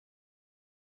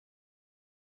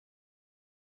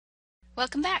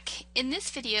Welcome back. In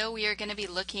this video we are going to be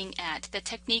looking at the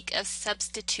technique of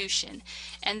substitution,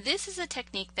 and this is a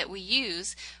technique that we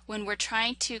use when we're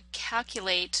trying to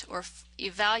calculate or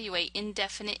evaluate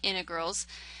indefinite integrals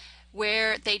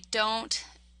where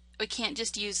we can't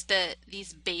just use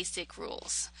these basic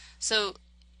rules. So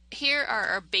here are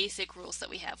our basic rules that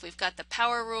we have. We've got the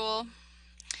power rule,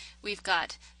 we've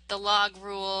got the log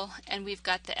rule, and we've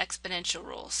got the exponential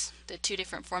rules, the two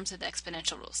different forms of the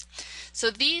exponential rules.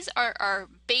 So these are our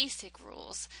basic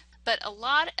rules, but a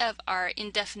lot of our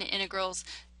indefinite integrals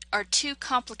are too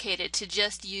complicated to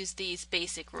just use these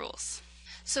basic rules.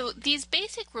 So these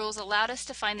basic rules allowed us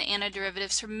to find the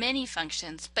antiderivatives for many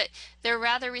functions, but they're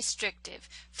rather restrictive.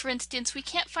 For instance, we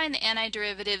can't find the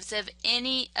antiderivatives of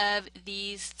any of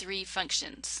these three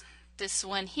functions. This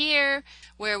one here,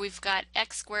 where we've got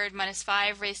x squared minus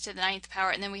 5 raised to the 9th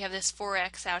power, and then we have this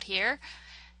 4x out here.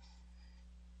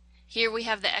 Here we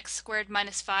have the x squared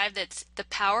minus 5, that's the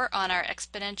power on our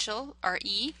exponential, our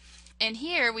e. And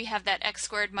here we have that x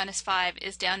squared minus 5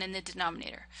 is down in the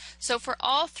denominator. So for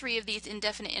all three of these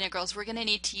indefinite integrals, we're going to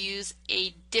need to use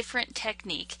a different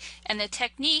technique. And the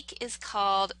technique is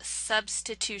called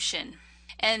substitution.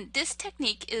 And this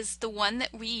technique is the one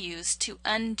that we use to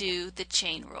undo the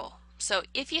chain rule. So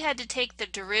if you had to take the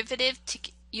derivative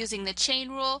using the chain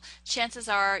rule, chances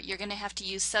are you're going to have to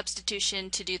use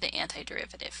substitution to do the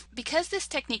antiderivative. Because this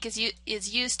technique is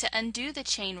used to undo the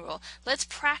chain rule, let's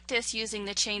practice using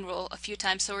the chain rule a few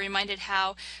times so we're reminded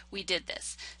how we did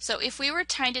this. So if we were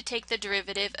trying to take the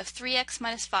derivative of 3x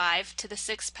minus 5 to the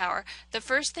 6th power, the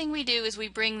first thing we do is we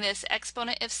bring this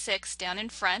exponent of 6 down in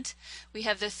front. We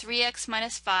have the 3x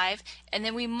minus 5, and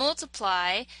then we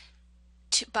multiply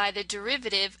by the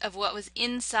derivative of what was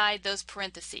inside those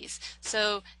parentheses.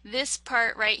 So this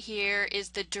part right here is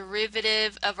the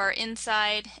derivative of our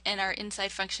inside, and our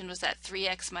inside function was that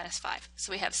 3x minus 5.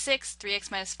 So we have 6,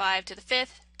 3x minus 5 to the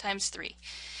 5th times 3.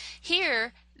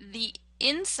 Here the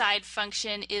inside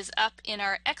function is up in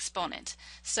our exponent.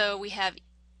 So we have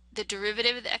the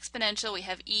derivative of the exponential, we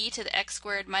have e to the x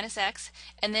squared minus x,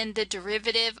 and then the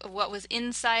derivative of what was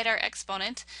inside our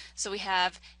exponent. So we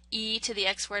have e to the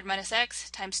x squared minus x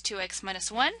times 2x minus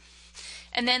 1.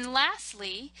 And then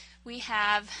lastly, we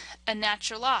have a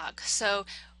natural log. So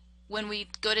when we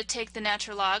go to take the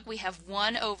natural log, we have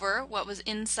 1 over what was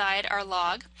inside our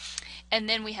log, and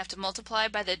then we have to multiply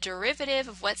by the derivative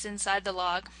of what's inside the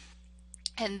log,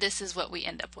 and this is what we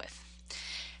end up with.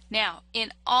 Now,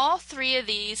 in all three of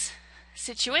these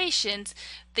situations,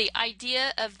 the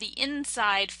idea of the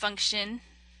inside function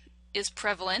is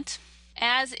prevalent,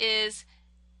 as is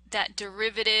that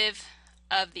derivative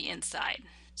of the inside.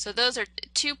 So those are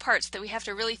two parts that we have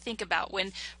to really think about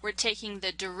when we're taking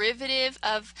the derivative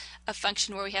of a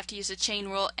function where we have to use a chain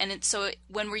rule, and so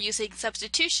when we're using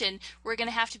substitution, we're going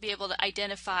to have to be able to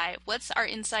identify what's our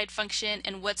inside function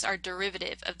and what's our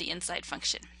derivative of the inside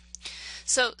function.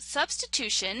 So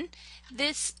substitution,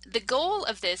 the goal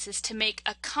of this is to make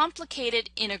a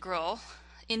complicated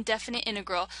indefinite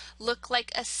integral, look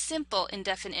like a simple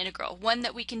indefinite integral, one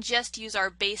that we can just use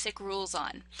our basic rules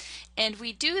on. And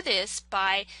we do this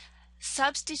by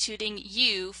substituting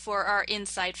u for our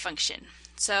inside function.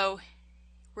 So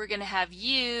we're going to have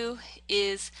u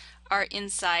is our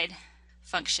inside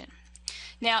function.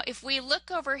 Now if we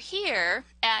look over here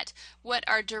at what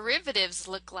our derivatives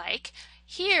look like,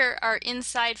 here our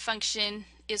inside function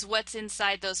is what's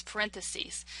inside those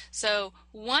parentheses. So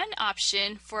one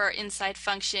option for our inside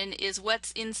function is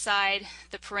what's inside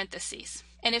the parentheses.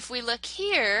 And if we look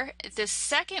here, the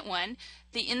second one,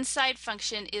 the inside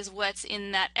function is what's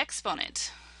in that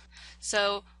exponent.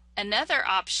 So another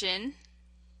option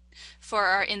for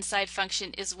our inside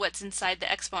function is what's inside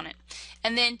the exponent.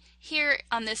 And then here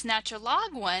on this natural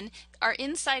log one, our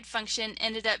inside function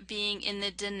ended up being in the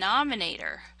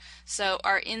denominator. So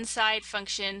our inside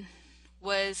function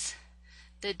was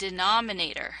the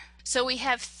denominator. So we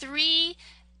have three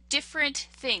different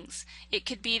things. It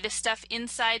could be the stuff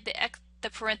inside the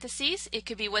parentheses, it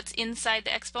could be what's inside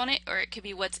the exponent, or it could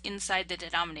be what's inside the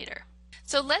denominator.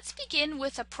 So let's begin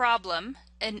with a problem,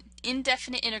 an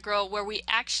indefinite integral where we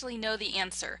actually know the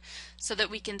answer, so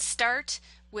that we can start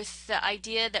with the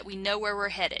idea that we know where we're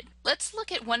headed. Let's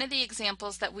look at one of the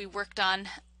examples that we worked on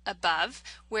above,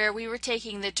 where we were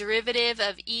taking the derivative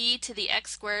of e to the x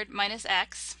squared minus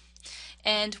x,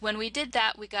 and when we did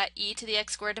that we got e to the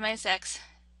x squared minus x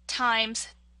times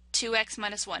 2x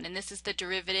minus 1, and this is the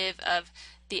derivative of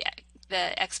the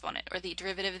exponent, or the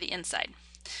derivative of the inside.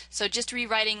 So just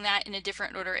rewriting that in a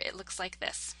different order, it looks like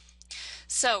this.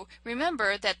 So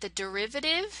remember that the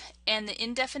derivative and the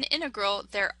indefinite integral,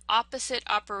 they're opposite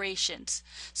operations.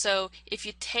 So if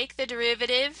you take the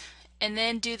derivative and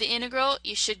then do the integral,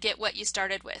 you should get what you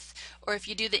started with. Or if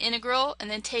you do the integral and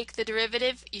then take the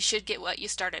derivative, you should get what you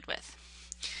started with.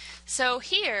 So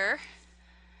here,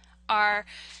 our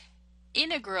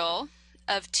integral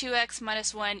of 2x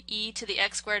minus 1 e to the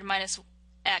x squared minus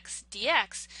x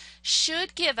dx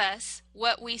should give us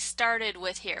what we started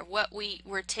with here, what we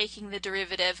were taking the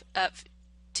derivative of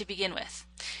to begin with.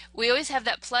 We always have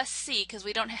that plus c because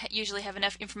we don't usually have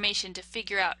enough information to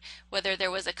figure out whether there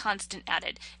was a constant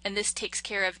added, and this takes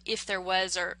care of if there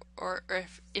was or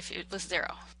if it was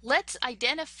 0. Let's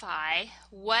identify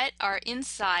what our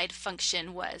inside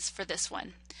function was for this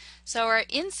one. So our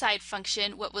inside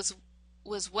function, what was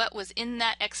what was in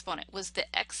that exponent, was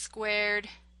the x squared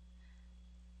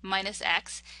minus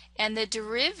x, and the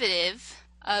derivative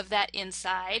of that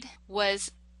inside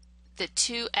was the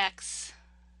 2x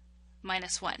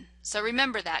minus 1. So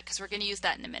remember that because we're going to use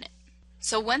that in a minute.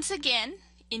 So once again,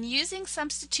 in using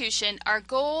substitution, our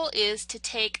goal is to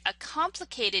take a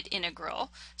complicated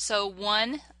integral, so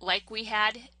one like we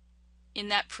had in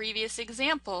that previous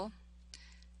example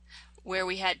where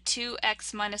we had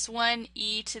 2x minus 1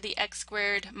 e to the x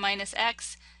squared minus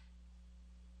x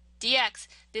dx.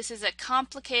 This is a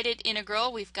complicated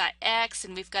integral. We've got x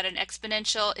and we've got an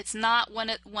exponential. It's not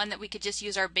one that we could just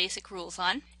use our basic rules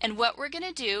on. And what we're going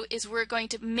to do is we're going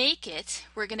to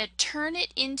turn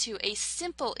it into a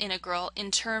simple integral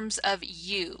in terms of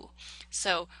u.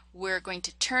 So we're going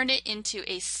to turn it into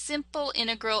a simple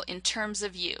integral in terms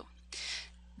of u.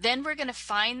 Then we're going to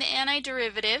find the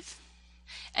antiderivative,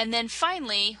 and then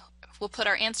finally we'll put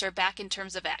our answer back in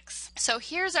terms of x. So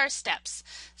here's our steps.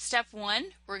 Step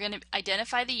 1, we're going to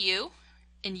identify the u,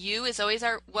 and u is always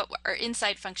what our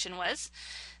inside function was.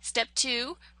 Step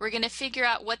 2, we're going to figure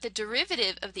out what the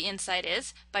derivative of the inside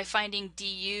is by finding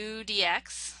du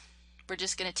dx. We're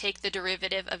just going to take the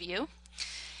derivative of u.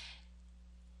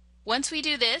 Once we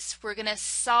do this, we're going to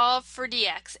solve for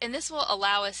dx, and this will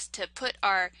allow us to put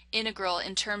our integral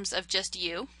in terms of just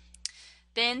u.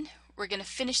 Then we're going to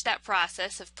finish that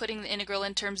process of putting the integral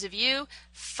in terms of u,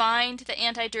 find the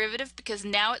antiderivative, because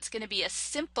now it's going to be a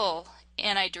simple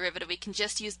antiderivative. We can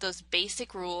just use those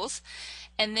basic rules,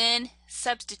 and then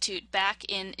substitute back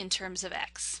in terms of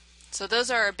x. So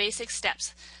those are our basic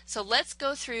steps. So let's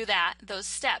go through those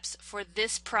steps for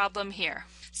this problem here.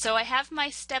 So I have my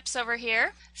steps over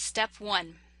here. Step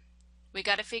 1. We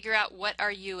got to figure out what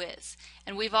our u is.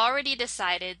 And we've already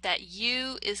decided that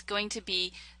u is going to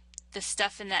be the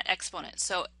stuff in that exponent.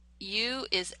 So u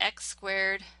is x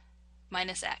squared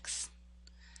minus x.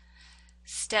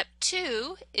 Step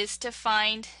 2 is to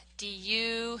find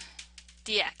du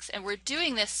dx, and we're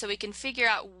doing this so we can figure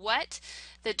out what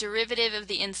the derivative of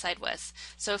the inside was.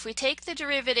 So if we take the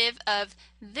derivative of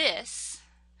this,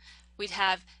 we'd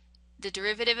have the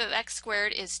derivative of x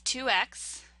squared is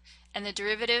 2x, and the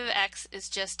derivative of x is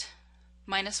just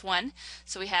minus 1.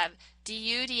 So we have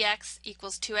du dx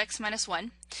equals 2x minus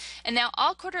 1. And now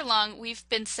all quarter long we've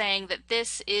been saying that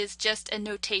this is just a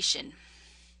notation.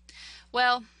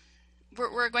 Well,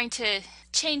 we're going to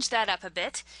change that up a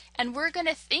bit, and we're going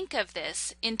to think of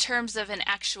this in terms of an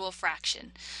actual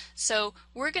fraction. So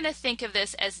we're going to think of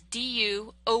this as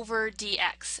du over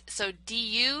dx. So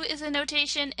du is a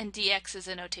notation and dx is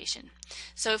a notation.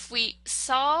 So if we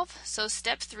solve, so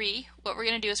step 3, what we're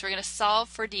going to do is we're going to solve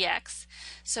for dx.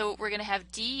 So we're going to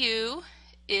have du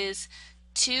is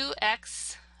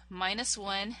 2x minus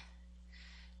 1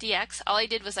 dx. All I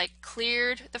did was I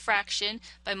cleared the fraction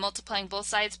by multiplying both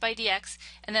sides by dx,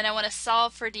 and then I want to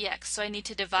solve for dx, so I need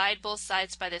to divide both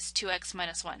sides by this 2x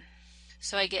minus 1.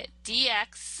 So I get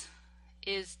dx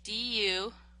is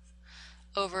du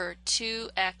over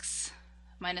 2x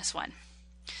minus 1.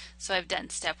 So I've done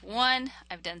step 1,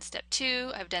 I've done step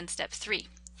 2, I've done step 3.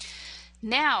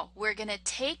 Now we're going to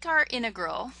take our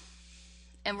integral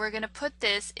and we're going to put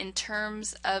this in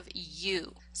terms of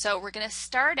u. So we're going to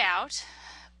start out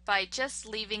by just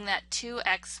leaving that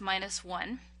 2x minus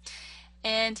 1,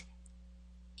 and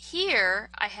here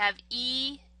I have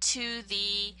e to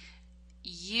the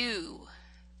u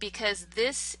because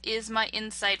this is my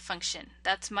inside function.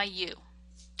 That's my u.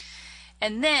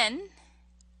 And then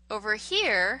over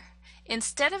here,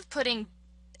 instead of putting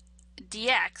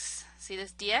dx, see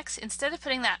this dx, instead of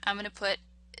putting that, I'm going to put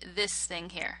this thing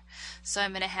here. So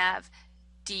I'm going to have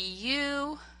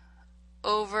du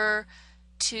over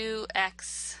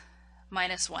 2x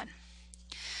minus 1.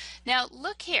 Now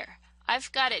look here,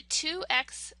 I've got a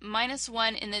 2x minus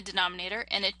 1 in the denominator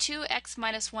and a 2x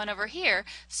minus 1 over here,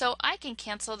 so I can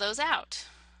cancel those out.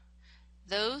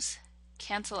 Those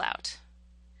cancel out.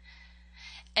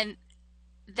 And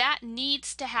that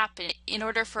needs to happen in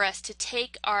order for us to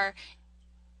take our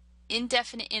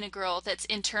indefinite integral that's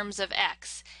in terms of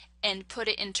x and put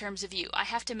it in terms of u. I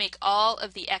have to make all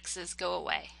of the x's go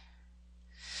away.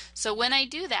 So when I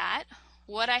do that,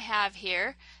 what I have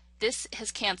here, this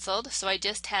has canceled, so I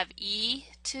just have e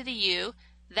to the u.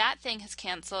 That thing has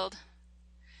canceled,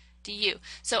 du.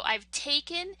 So I've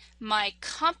taken my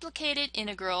complicated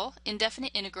integral,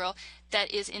 indefinite integral,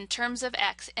 that is in terms of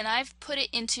x, and I've put it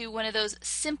into one of those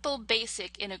simple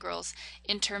basic integrals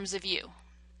in terms of u.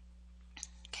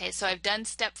 Okay, so I've done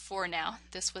step 4 now.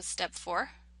 This was step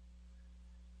 4.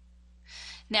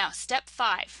 Now, step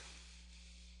 5.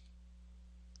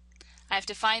 I have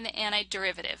to find the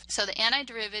antiderivative. So the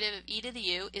antiderivative of e to the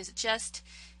u is just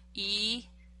e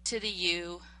to the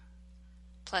u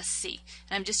plus c.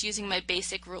 And I'm just using my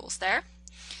basic rules there.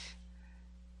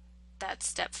 That's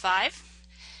step 5.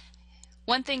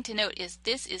 One thing to note is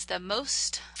this is the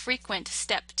most frequent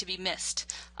step to be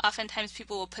missed. Oftentimes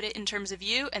people will put it in terms of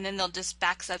u and then they'll just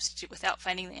back substitute without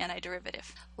finding the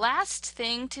antiderivative. Last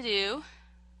thing to do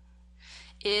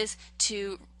is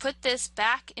to put this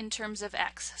back in terms of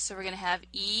x. So we're going to have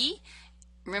e.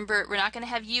 Remember, we're not going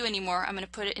to have u anymore. I'm going to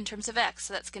put it in terms of x.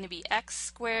 So that's going to be x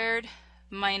squared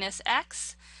minus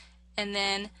x and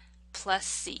then plus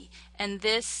c. And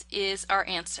this is our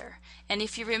answer. And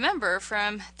if you remember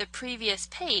from the previous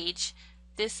page,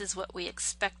 this is what we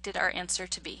expected our answer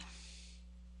to be.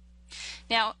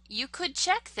 Now, you could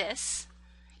check this.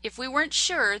 If we weren't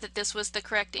sure that this was the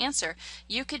correct answer,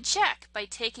 you could check by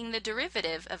taking the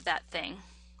derivative of that thing.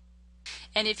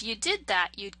 And if you did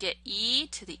that, you'd get e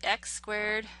to the x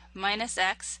squared minus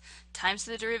x times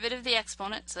the derivative of the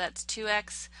exponent, so that's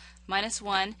 2x minus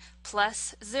 1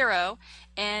 plus 0,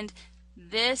 and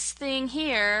this thing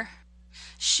here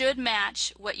should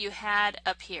match what you had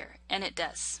up here, and it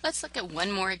does. Let's look at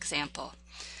one more example.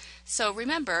 So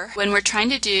remember, when we're trying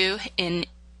to do an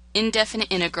indefinite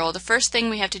integral, the first thing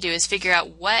we have to do is figure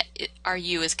out what our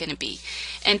u is going to be.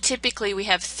 And typically we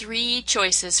have 3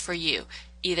 choices for u.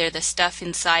 Either the stuff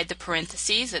inside the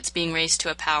parentheses that's being raised to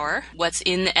a power, what's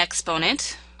in the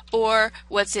exponent, or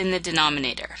what's in the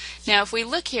denominator. Now if we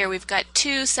look here, we've got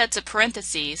 2 sets of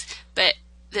parentheses, but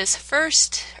this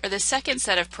first or the second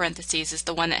set of parentheses is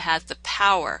the one that has the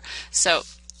power. So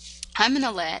I'm going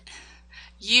to let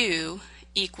u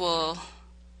equal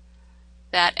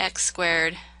that x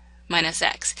squared minus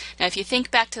x. Now if you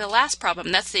think back to the last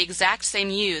problem, that's the exact same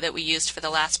u that we used for the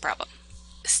last problem.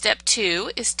 Step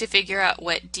 2 is to figure out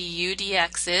what du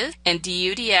dx is, and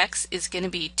du dx is going to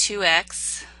be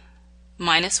 2x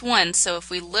minus 1. So if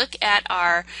we look at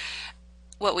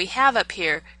what we have up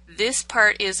here, this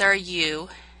part is our u,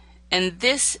 and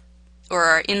this, or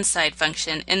our inside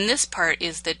function, and this part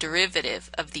is the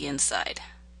derivative of the inside.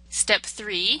 Step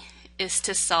 3 is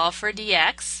to solve for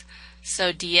dx.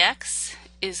 So dx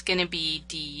is going to be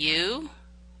du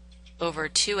over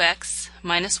 2x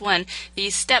minus 1.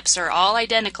 These steps are all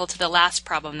identical to the last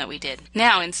problem that we did.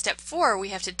 Now in step 4 we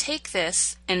have to take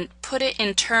this and put it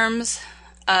in terms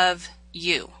of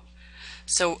u.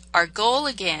 So our goal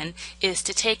again is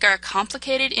to take our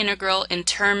complicated integral in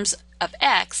terms of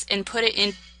x and put it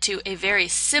into a very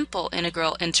simple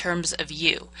integral in terms of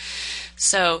u.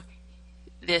 So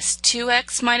this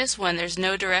 2x minus 1, there's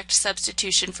no direct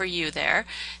substitution for u there.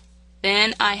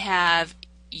 Then I have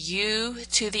u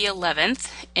to the 11th,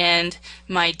 and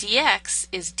my dx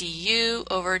is du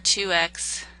over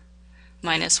 2x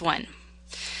minus 1.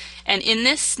 And in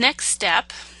this next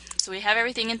step, so we have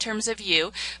everything in terms of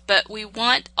u, but we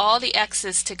want all the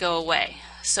x's to go away.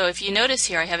 So if you notice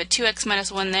here, I have a 2x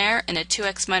minus 1 there and a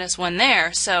 2x minus 1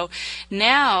 there. So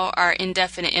now our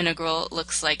indefinite integral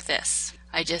looks like this.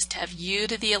 I just have u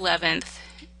to the 11th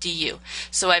du.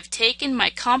 So I've taken my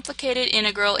complicated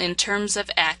integral in terms of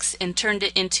x and turned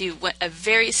it into a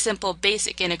very simple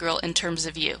basic integral in terms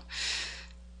of u.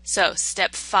 So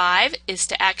step 5 is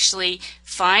to actually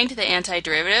find the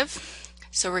antiderivative.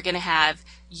 So we're going to have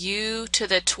u to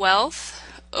the 12th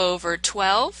over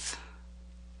 12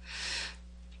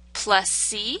 plus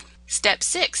c. Step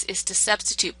 6 is to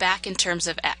substitute back in terms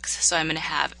of x. So I'm going to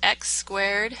have x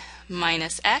squared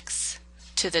minus x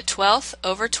to the 12th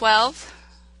over 12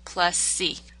 plus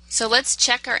c. So let's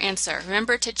check our answer.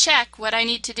 Remember, to check, what I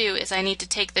need to do is I need to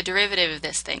take the derivative of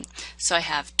this thing. So I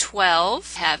have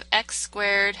 12, I have x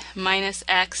squared minus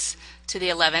x to the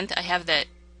 11th. I have the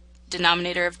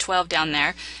denominator of 12 down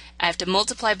there. I have to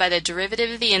multiply by the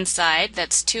derivative of the inside,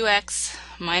 that's 2x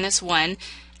minus 1,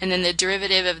 and then the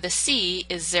derivative of the c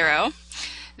is 0.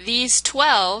 These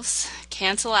 12s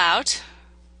cancel out,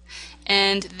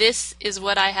 and this is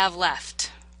what I have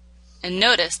left. And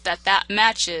notice that that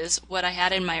matches what I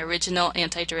had in my original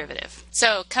antiderivative.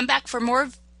 So come back for more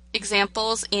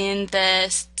examples in the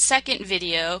second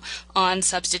video on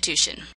substitution.